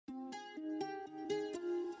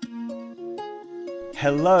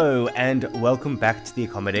Hello and welcome back to the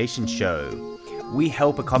Accommodation Show. We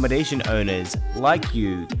help accommodation owners like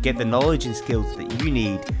you get the knowledge and skills that you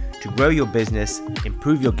need to grow your business,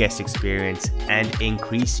 improve your guest experience, and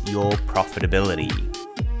increase your profitability.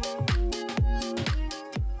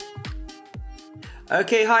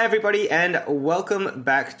 Okay, hi everybody, and welcome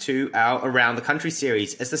back to our Around the Country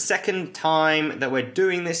series. It's the second time that we're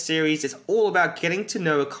doing this series. It's all about getting to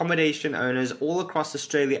know accommodation owners all across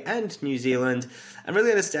Australia and New Zealand and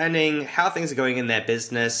really understanding how things are going in their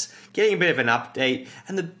business, getting a bit of an update.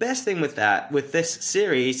 And the best thing with this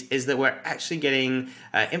series, is that we're actually getting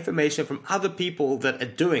information from other people that are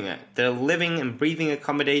doing it, that are living and breathing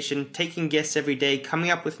accommodation, taking guests every day,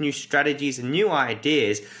 coming up with new strategies and new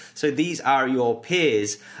ideas. So these are your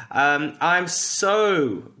peers. I'm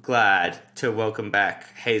so glad to welcome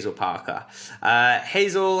back Hazel Parker.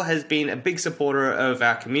 Hazel has been a big supporter of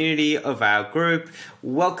our community, of our group.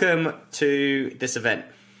 Welcome to this event.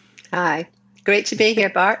 Hi, great to be here,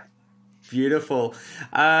 Bart. Beautiful.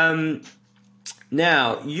 Now,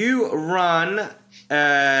 you run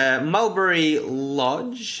Mulberry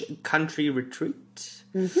Lodge Country Retreat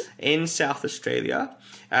in South Australia.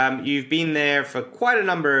 You've been there for quite a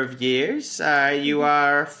number of years. You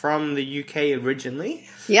are from the UK originally.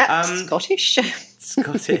 Yeah, Scottish.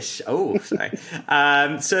 Scottish. Oh, sorry.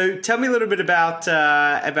 So tell me a little bit about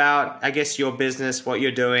I guess your business, what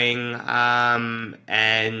you're doing,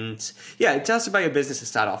 and yeah, tell us about your business to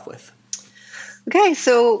start off with. Okay,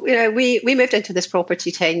 so we moved into this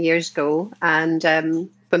property 10 years ago, and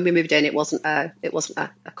when we moved in, it wasn't a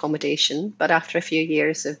accommodation. But after a few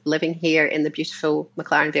years of living here in the beautiful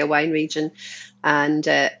McLaren Vale wine region, and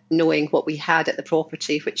knowing what we had at the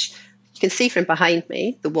property, which you can see from behind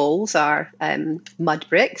me, the walls are mud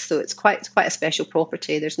bricks, so it's quite a special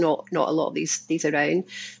property. There's not a lot of these around.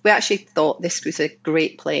 We actually thought this was a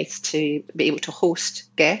great place to be able to host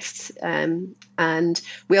guests, and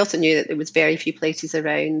we also knew that there was very few places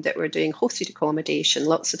around that were doing hosted accommodation,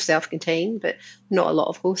 lots of self-contained, but not a lot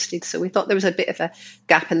of hosted. So we thought there was a bit of a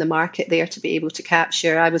gap in the market there to be able to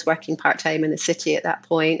capture. I was working part-time in the city at that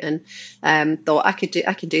point, and thought I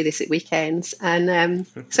could do this at weekends. And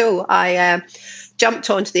so I jumped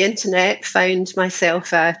onto the internet, found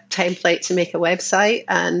myself a template to make a website,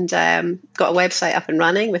 and got a website up and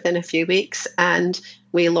running within a few weeks, and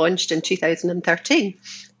we launched in 2013.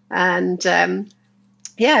 And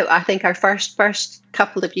I think our first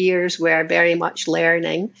couple of years were very much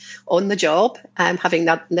learning on the job, having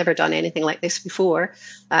never done anything like this before.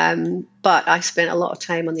 But I spent a lot of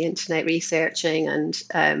time on the internet researching,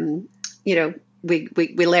 and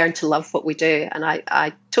we learned to love what we do, and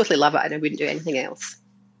I totally love it, and I wouldn't do anything else.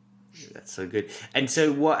 That's so good. And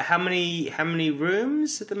so, how many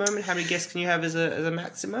rooms at the moment? How many guests can you have as a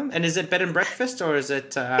maximum? And is it bed and breakfast, or is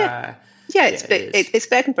it? Yeah, it's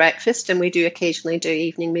bed and breakfast, and we do occasionally do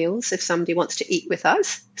evening meals if somebody wants to eat with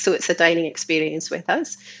us. So it's a dining experience with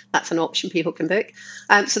us. That's an option people can book.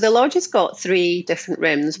 So the lodge has got 3 different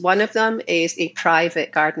rooms. One of them is a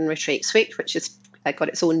private garden retreat suite, which has got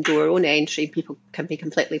its own door, own entry. People can be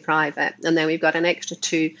completely private. And then we've got an extra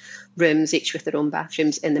 2 rooms, each with their own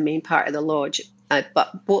bathrooms in the main part of the lodge.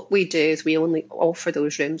 But what we do is we only offer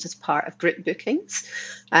those rooms as part of group bookings.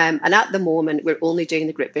 And at the moment, we're only doing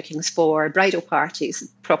the group bookings for bridal parties. The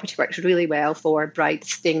property works really well for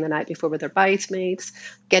brides staying the night before with their bridesmaids,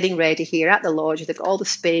 getting ready here at the lodge. They've got all the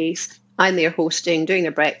space. I'm there hosting, doing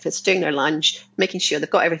their breakfast, doing their lunch, making sure they've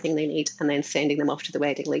got everything they need, and then sending them off to the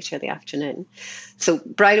wedding later in the afternoon. So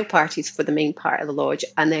bridal parties for the main part of the lodge.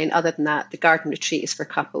 And then other than that, the garden retreat is for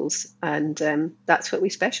couples. And that's what we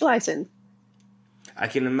specialise in. I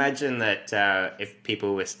can imagine that if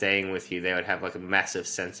people were staying with you, they would have like a massive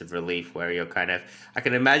sense of relief where you're I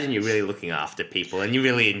can imagine you're really looking after people and you're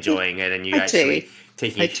really enjoying it, and you're actually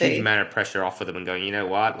taking a huge amount of pressure off of them and going, you know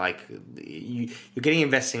what, like you're getting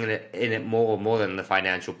investing in it more than the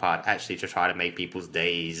financial part, actually, to try to make people's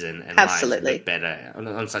days and lives a bit better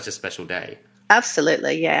on such a special day.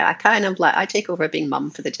 Absolutely, yeah. I take over being mum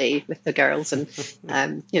for the day with the girls, and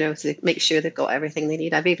to make sure they've got everything they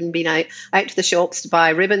need. I've even been out to the shops to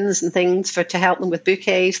buy ribbons and things to help them with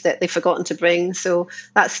bouquets that they've forgotten to bring. So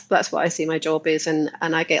that's what I see my job is, and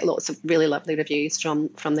I get lots of really lovely reviews from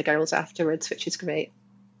the girls afterwards, which is great.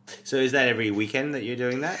 So is that every weekend that you're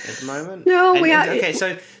doing that at the moment? No, okay.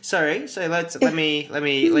 So sorry. So let me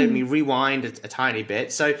rewind a tiny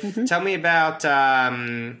bit. So tell me about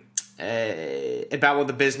what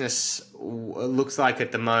the business looks like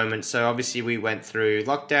at the moment. So obviously we went through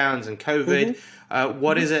lockdowns and COVID.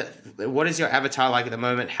 What is it? What is your avatar like at the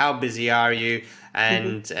moment? How busy are you?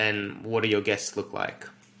 And what do your guests look like?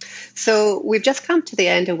 So we've just come to the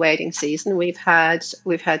end of wedding season. We've had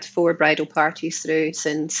 4 bridal parties through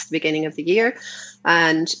since the beginning of the year,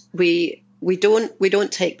 and we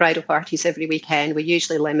don't take bridal parties every weekend. We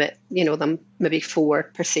usually limit, them maybe 4 or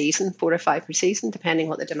 5 per season, depending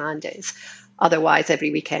what the demand is. Otherwise,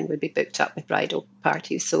 every weekend would be booked up with bridal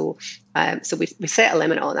parties. So we set a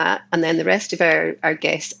limit on that. And then the rest of our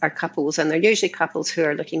guests are couples, and they're usually couples who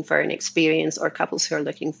are looking for an experience or couples who are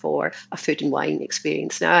looking for a food and wine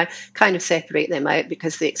experience. Now, I kind of separate them out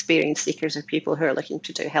because the experience seekers are people who are looking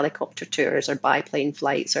to do helicopter tours or biplane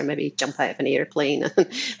flights or maybe jump out of an airplane.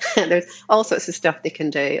 There's all sorts of stuff they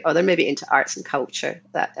can do, or they're maybe into arts and culture.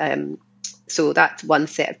 So that's one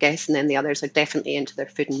set of guests, and then the others are definitely into their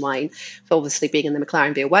food and wine. So obviously, being in the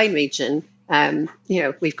McLaren Vale wine region,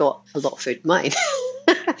 we've got a lot of food and wine.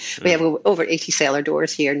 We have over 80 cellar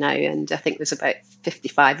doors here now, and I think there's about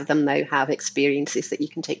 55 of them now have experiences that you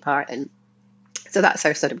can take part in. So that's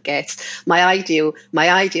our sort of guest. My ideal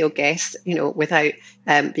guests, without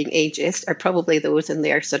being ageist, are probably those in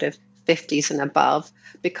their sort of 50s and above,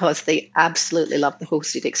 because they absolutely love the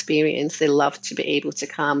hosted experience. They love to be able to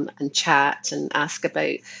come and chat and ask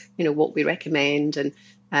about, what we recommend. And,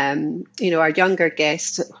 our younger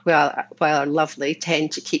guests, while are lovely,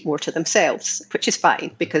 tend to keep more to themselves, which is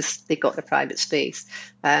fine because they've got their private space.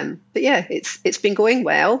 But yeah, it's been going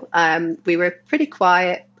well. We were pretty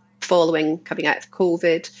quiet following coming out of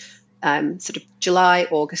COVID. Sort of July,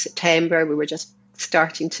 August, September, we were just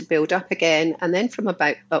starting to build up again. And then from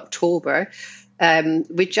about October,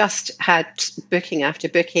 we just had booking after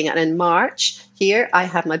booking. And in March here, I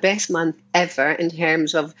had my best month ever in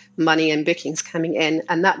terms of money and bookings coming in.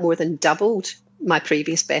 And that more than doubled my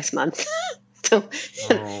previous best month. So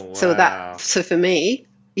for me,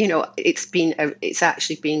 it's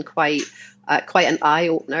actually been quite an eye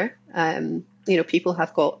opener. People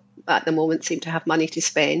have got, at the moment, seem to have money to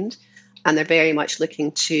spend, and they're very much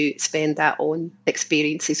looking to spend that on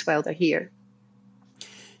experiences while they're here.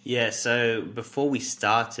 Yeah, so before we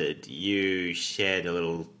started, you shared a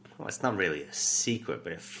little, well, it's not really a secret,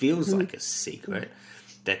 but it feels like a secret,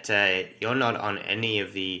 that you're not on any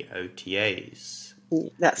of the OTAs.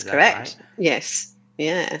 That's correct. Right? Yes.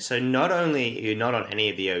 Yeah. So not only you're not on any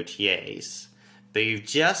of the OTAs, but you've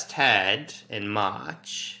just had, in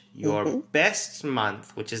March, your best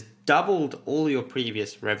month, which has doubled all your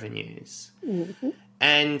previous revenues.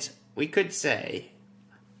 And we could say,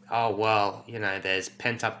 oh, well, there's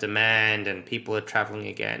pent-up demand and people are traveling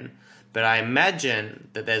again. But I imagine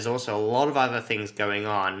that there's also a lot of other things going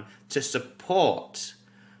on to support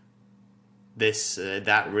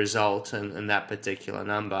that result and that particular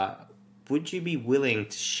number. Would you be willing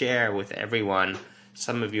to share with everyone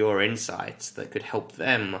some of your insights that could help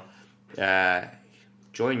them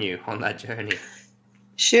join you on that journey?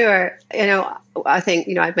 Sure. I think,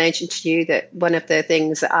 I mentioned to you that one of the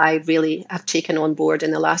things that I really have taken on board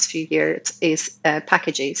in the last few years is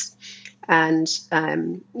packages. And,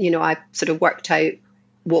 I've sort of worked out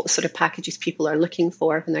what sort of packages people are looking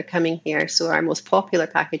for when they're coming here. So our most popular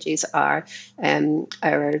packages are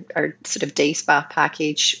our sort of day spa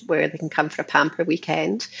package, where they can come for a pamper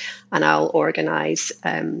weekend, and I'll organise.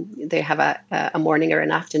 They have a morning or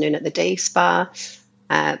an afternoon at the day spa.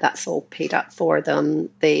 That's all paid up for them.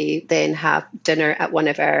 They then have dinner at one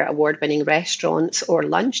of our award-winning restaurants, or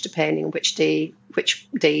lunch, depending on which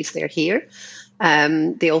days they're here.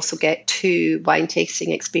 They also get 2 wine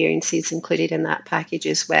tasting experiences included in that package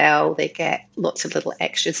as well. They get lots of little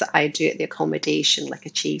extras that I do at the accommodation, like a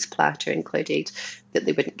cheese platter included, that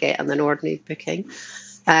they wouldn't get on an ordinary booking.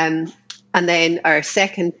 And then our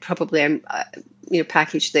second, probably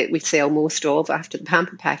package that we sell most of after the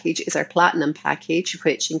pamper package is our platinum package,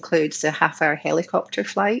 which includes a half-hour helicopter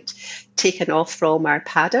flight taken off from our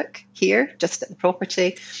paddock here, just at the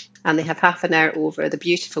property. And they have half an hour over the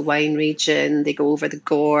beautiful wine region. They go over the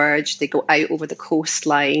gorge. They go out over the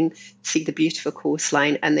coastline, see the beautiful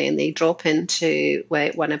coastline, and then they drop into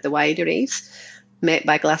one of the wineries, met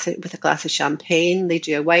with a glass of champagne. They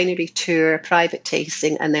do a winery tour, a private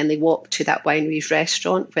tasting, and then they walk to that winery's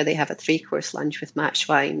restaurant where they have a 3-course lunch with match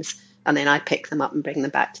wines. And then I pick them up and bring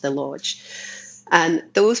them back to the lodge. And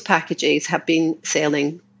those packages have been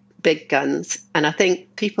selling big guns. And I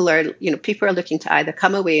think people are looking to either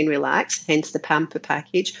come away and relax, hence the pamper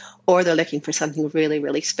package, or they're looking for something really,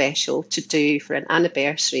 really special to do for an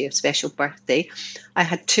anniversary, a special birthday. I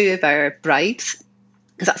had 2 of our brides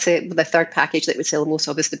that's the third package that we sell most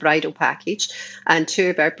of is the bridal package. And two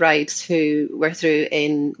of our brides who were through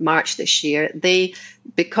in March this year,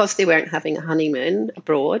 because they weren't having a honeymoon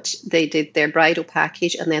abroad, they did their bridal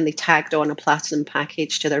package and then they tagged on a platinum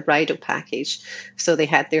package to their bridal package. So they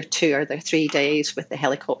had their tour, their 3 days with the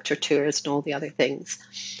helicopter tours and all the other things.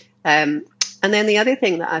 And then the other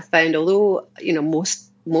thing that I found, although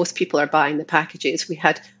most people are buying the packages, we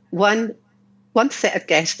had one set of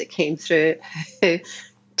guests that came through who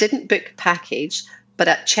didn't book a package, but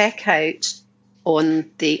at checkout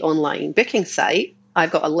on the online booking site,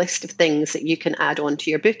 I've got a list of things that you can add on to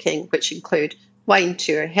your booking, which include wine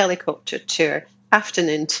tour, helicopter tour,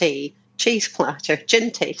 afternoon tea, cheese platter,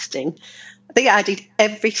 gin tasting. They added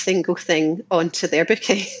every single thing onto their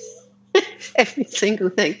booking. Every single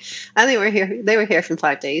thing. And they were here from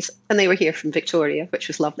 5 days, and they were here from Victoria, which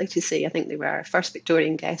was lovely to see. I think they were our first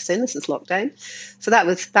Victorian guests in since lockdown. So that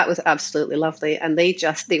was absolutely lovely. And they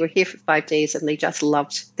were here for 5 days and they just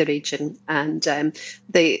loved the region. And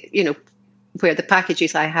where the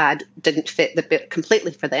packages I had didn't fit the bit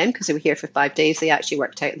completely for them because they were here for 5 days, they actually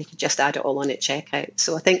worked out they could just add it all on at checkout.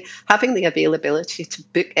 So I think having the availability to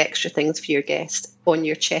book extra things for your guest on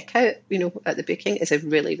your checkout, at the booking is a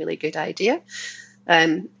really, really good idea.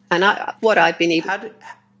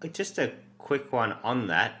 Just a quick one on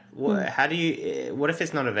that. What if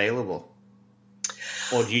it's not available?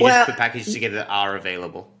 Or do you just put packages together that are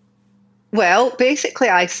available? Well, basically,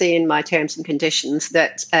 I say in my terms and conditions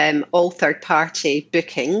that all third-party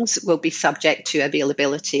bookings will be subject to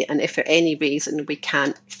availability, and if for any reason we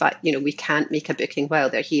can't make a booking while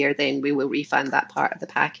they're here, then we will refund that part of the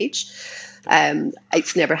package.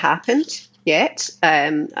 It's never happened yet,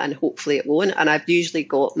 and hopefully it won't. And I've usually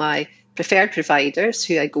got my preferred providers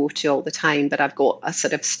who I go to all the time, but I've got a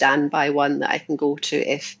sort of standby one that I can go to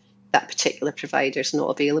if that particular provider is not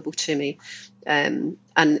available to me. Those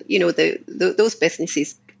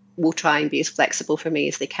businesses will try and be as flexible for me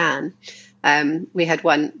as they can. We had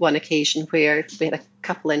one occasion where we had a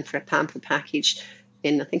couple in for a pamper package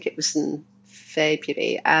I think it was in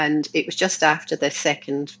February, and it was just after the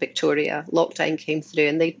second Victoria lockdown came through,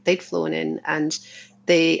 and they'd flown in and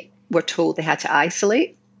they were told they had to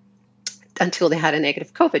isolate until they had a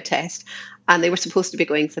negative COVID test. And they were supposed to be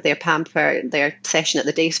going for their session at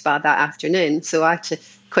the day spa that afternoon. So I had to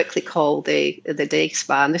quickly call the day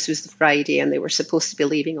spa, and this was the Friday, and they were supposed to be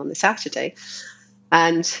leaving on the Saturday.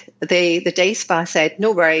 And the day spa said,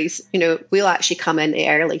 no worries, we'll actually come in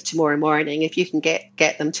early tomorrow morning. If you can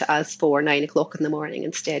get them to us for 9 o'clock in the morning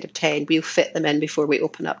instead of 10, we'll fit them in before we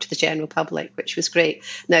open up to the general public, which was great.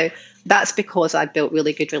 Now, that's because I've built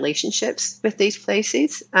really good relationships with these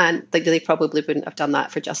places, and they probably wouldn't have done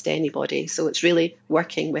that for just anybody. So it's really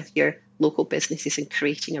working with your local businesses and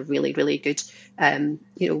creating a really, really good,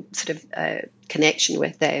 connection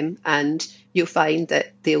with them. And you'll find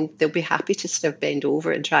that they'll be happy to sort of bend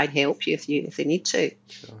over and try and help you if they need to.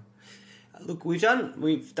 Sure. Look, we've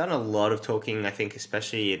done a lot of talking, I think,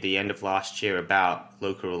 especially at the end of last year, about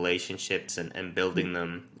local relationships and building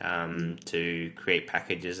them to create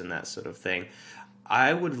packages and that sort of thing.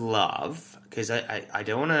 I would love, because I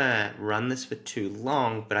don't want to run this for too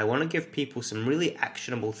long, but I want to give people some really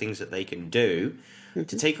actionable things that they can do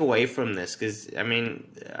to take away from this, because,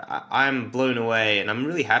 I'm blown away, and I'm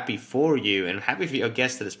really happy for you and happy for your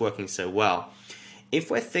guest that it's working so well. If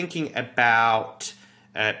we're thinking about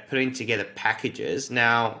putting together packages,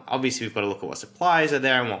 now, obviously we've got to look at what suppliers are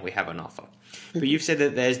there and what we have on offer. But you've said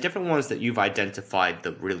that there's different ones that you've identified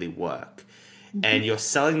that really work, and you're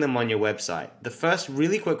selling them on your website. The first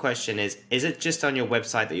really quick question is it just on your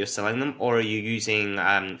website that you're selling them, or are you using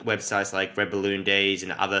websites like Red Balloon Days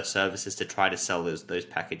and other services to try to sell those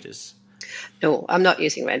packages? No, I'm not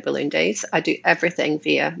using Red Balloon Days. I do everything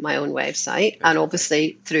via my own website, and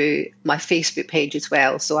obviously through my Facebook page as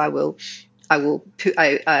well. So I will put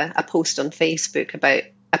out a post on Facebook about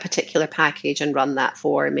a particular package and run that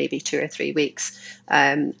for maybe 2 or 3 weeks.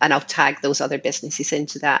 And I'll tag those other businesses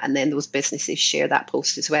into that, and then those businesses share that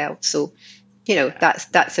post as well. So,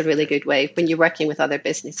 that's a really good way. When you're working with other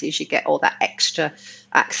businesses, you get all that extra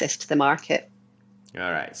access to the market. All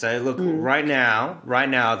right. So look, right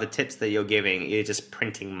now, the tips that you're giving, you're just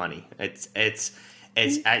printing money.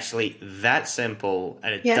 It's actually that simple,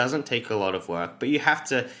 and it doesn't take a lot of work, but you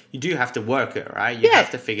do have to work it, right? You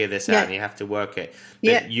have to figure this out, and you have to work it.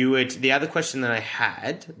 But the other question that I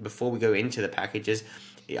had before we go into the packages,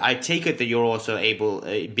 I take it that you're also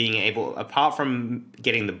being able, apart from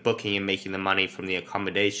getting the booking and making the money from the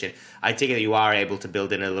accommodation, I take it that you are able to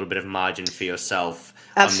build in a little bit of margin for yourself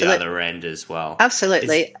on the other end as well.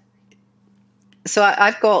 Absolutely. So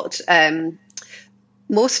I've got...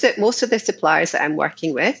 most of the suppliers that I'm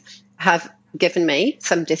working with have given me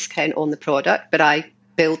some discount on the product, but I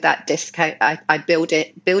build that discount. I build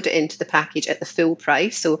it into the package at the full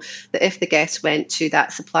price, so that if the guests went to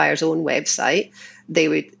that supplier's own website, they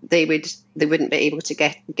wouldn't be able to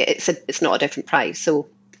get it's not a different price. So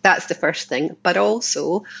that's the first thing. But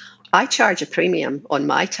also, I charge a premium on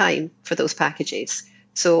my time for those packages.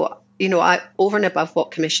 So, I over and above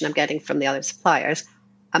what commission I'm getting from the other suppliers,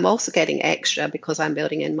 I'm also getting extra because I'm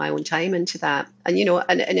building in my own time into that. And,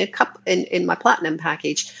 in my platinum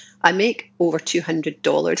package, I make over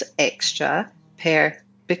 $200 extra per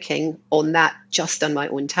booking on that, just on my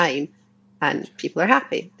own time. And people are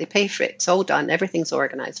happy. They pay for it. It's all done. Everything's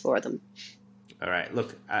organized for them. All right.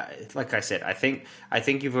 Look, like I said, I think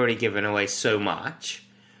you've already given away so much,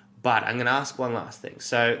 but I'm going to ask one last thing.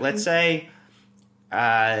 So let's say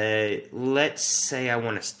I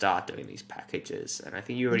want to start doing these packages, and I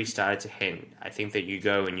think you already started to hint. I think that you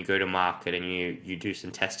go to market and you do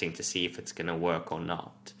some testing to see if it's going to work or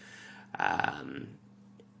not.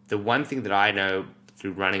 The one thing that I know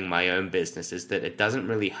through running my own business is that it doesn't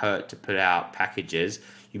really hurt to put out packages.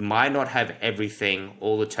 You might not have everything,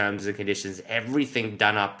 all the terms and conditions, everything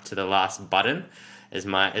done up to the last button, as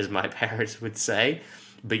my parents would say.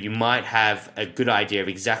 But you might have a good idea of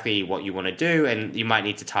exactly what you want to do, and you might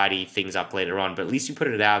need to tidy things up later on. But at least you put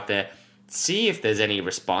it out there, see if there's any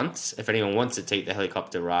response, if anyone wants to take the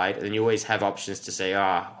helicopter ride. And you always have options to say,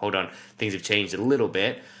 hold on, things have changed a little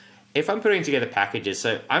bit. If I'm putting together packages,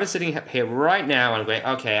 so I'm sitting here right now and I'm going,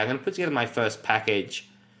 okay, I'm going to put together my first package.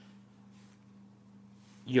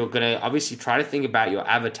 You're going to obviously try to think about your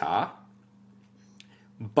avatar.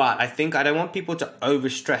 But I think I don't want people to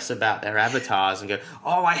overstress about their avatars and go,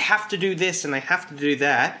 I have to do this and I have to do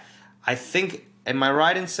that. I think, am I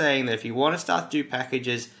right in saying that if you want to start to do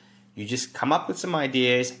packages, you just come up with some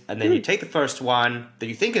ideas and then you take the first one that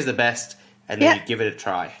you think is the best and then you give it a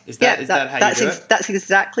try. Is that how you do it? That's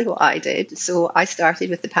exactly what I did. So I started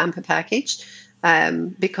with the Pampa package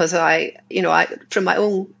because I from my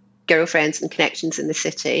own girlfriends and connections in the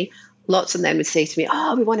city, lots of them would say to me,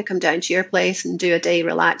 we want to come down to your place and do a day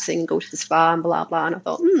relaxing and go to the spa and blah, blah. And I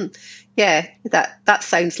thought, that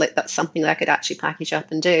sounds like that's something that I could actually package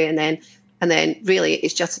up and do. And then really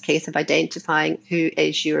it's just a case of identifying who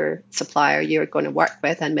is your supplier you're going to work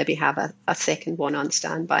with and maybe have a second one on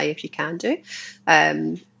standby if you can do.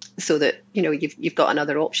 So that, you've got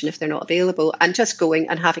another option if they're not available, and just going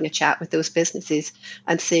and having a chat with those businesses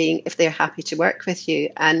and seeing if they're happy to work with you.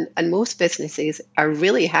 And most businesses are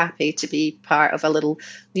really happy to be part of a little,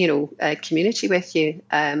 community with you,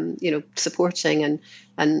 supporting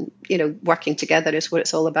and working together is what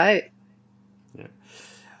it's all about. Yeah.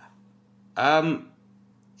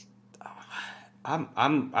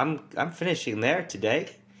 I'm finishing there today.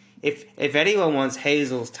 If anyone wants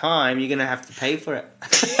Hazel's time, you're going to have to pay for it.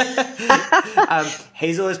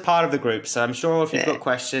 Hazel is part of the group, so I'm sure if you've got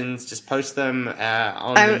questions, just post them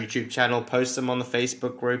on the YouTube channel, post them on the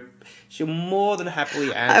Facebook group. She'll more than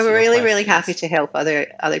happily answer. I'm really happy to help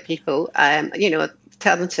other people.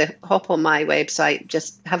 Tell them to hop on my website,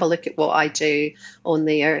 just have a look at what I do on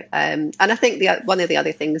there. And I think one of the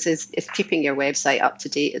other things is keeping your website up to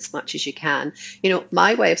date as much as you can.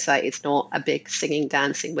 My website is not a big singing,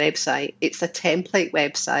 dancing website. It's a template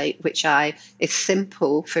website, which is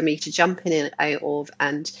simple for me to jump in and out of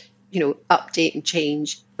and, update and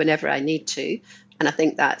change whenever I need to. And I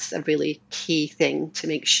think that's a really key thing to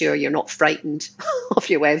make sure you're not frightened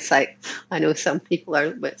of your website. I know some people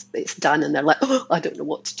it's done and they're like, I don't know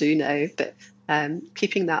what to do now. But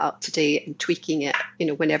keeping that up to date and tweaking it,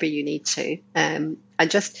 whenever you need to, and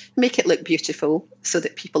just make it look beautiful so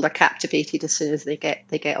that people are captivated as soon as they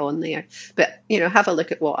get on there. But have a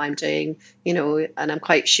look at what I'm doing, and I'm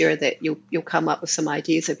quite sure that you'll come up with some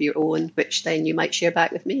ideas of your own, which then you might share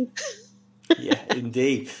back with me. Yeah,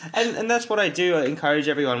 indeed. And that's what I do. I encourage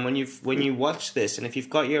everyone when you watch this, and if you've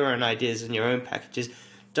got your own ideas and your own packages,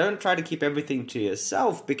 don't try to keep everything to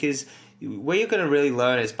yourself, because where you're going to really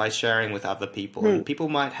learn is by sharing with other people. And people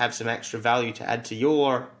might have some extra value to add to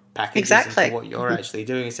your packages and to what you're actually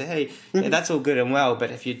doing, and say, hey, that's all good and well,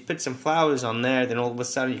 but if you put some flowers on there, then all of a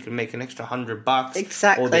sudden you can make an extra $100.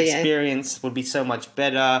 Exactly. Or the experience would be so much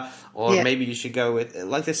better. Or maybe you should go with,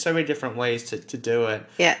 there's so many different ways to do it.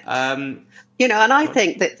 Yeah. And I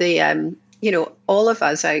think that all of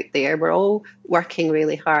us out there, we're all working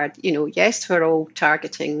really hard. Yes, we're all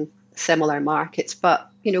targeting similar markets, but,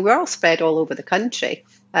 we're all spread all over the country.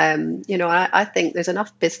 I think there's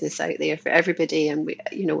enough business out there for everybody, and we,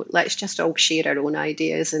 let's just all share our own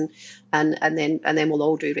ideas and then we'll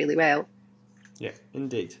all do really well. Yeah,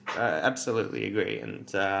 indeed. Absolutely agree. And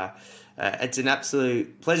It's an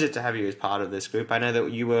absolute pleasure to have you as part of this group. I know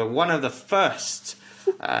that you were one of the first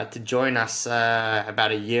to join us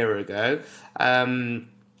about a year ago.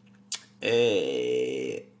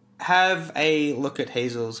 Have a look at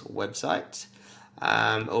Hazel's website.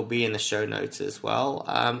 It'll be in the show notes as well.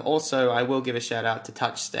 Also, I will give a shout out to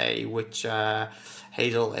TouchStay, which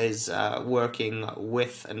Hazel is working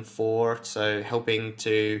with and for, so helping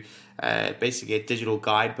to basically get digital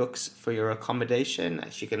guidebooks for your accommodation.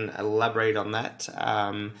 She can elaborate on that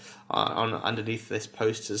on underneath this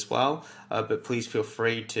post as well. But please feel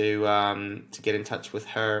free to get in touch with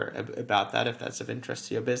her about that if that's of interest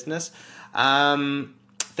to your business.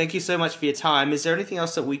 Thank you so much for your time. Is there anything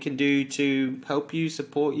else that we can do to help you,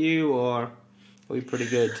 support you, or are we pretty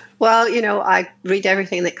good? Well, I read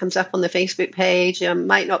everything that comes up on the Facebook page. I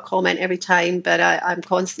might not comment every time, but I'm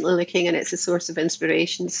constantly looking, and it's a source of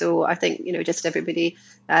inspiration. So I think, just everybody,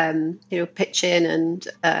 pitch in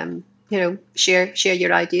and, share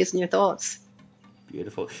your ideas and your thoughts.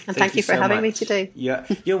 Beautiful. And thank you for so having much. me today. Yeah,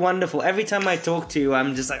 you're wonderful. Every time I talk to you,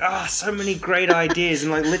 I'm just like, so many great ideas,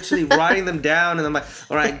 and like literally writing them down. And I'm like,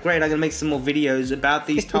 all right, great. I'm gonna make some more videos about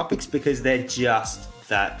these topics because they're just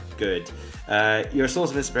that good. You're a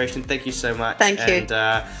source of inspiration. Thank you so much. Thank you.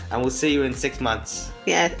 And we'll see you in 6 months.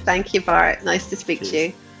 Yeah, thank you, Bart. Nice to speak to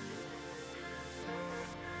you.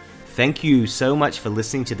 Thank you so much for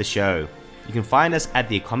listening to the show. You can find us at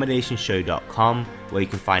theaccommodationshow.com, where you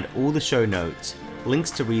can find all the show notes,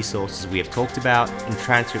 links to resources we have talked about, and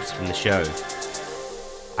transcripts from the show.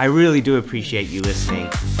 I really do appreciate you listening,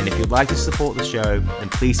 and if you'd like to support the show, then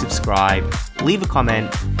please subscribe, leave a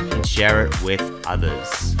comment, and share it with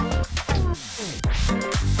others.